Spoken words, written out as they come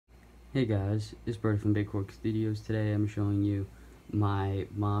Hey guys, it's Bird from Big Cork Studios. Today I'm showing you my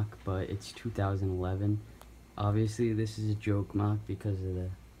mock, but it's 2011. Obviously this is a joke mock because of the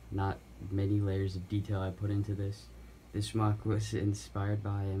not many layers of detail I put into this. This mock was inspired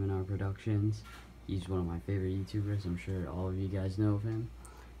by M&R Productions. He's one of my favorite YouTubers. I'm sure all of you guys know of him.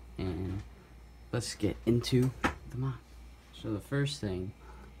 And let's get into the mock. So the first thing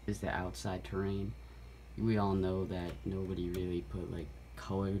is the outside terrain. We all know that nobody really put like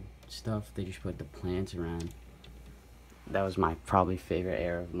colored stuff, they just put the plants around. That was my probably favorite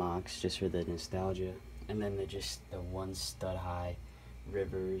era of mocks, just for the nostalgia. And then the one stud high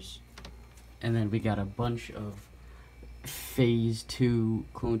rivers. And then we got a bunch of phase 2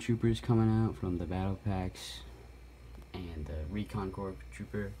 clone troopers coming out from the battle packs and the recon corps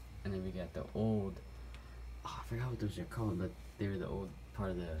trooper. And then we got the old, I forgot what those are called, but they were the old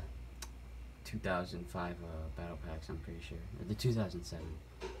part of the 2005 battle packs, I'm pretty sure, or the 2007.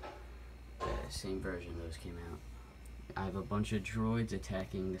 The same version of those came out. I have a bunch of droids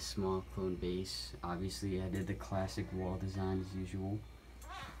attacking the small clone base. Obviously I did the classic wall design as usual.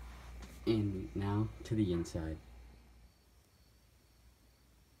 And now to the inside.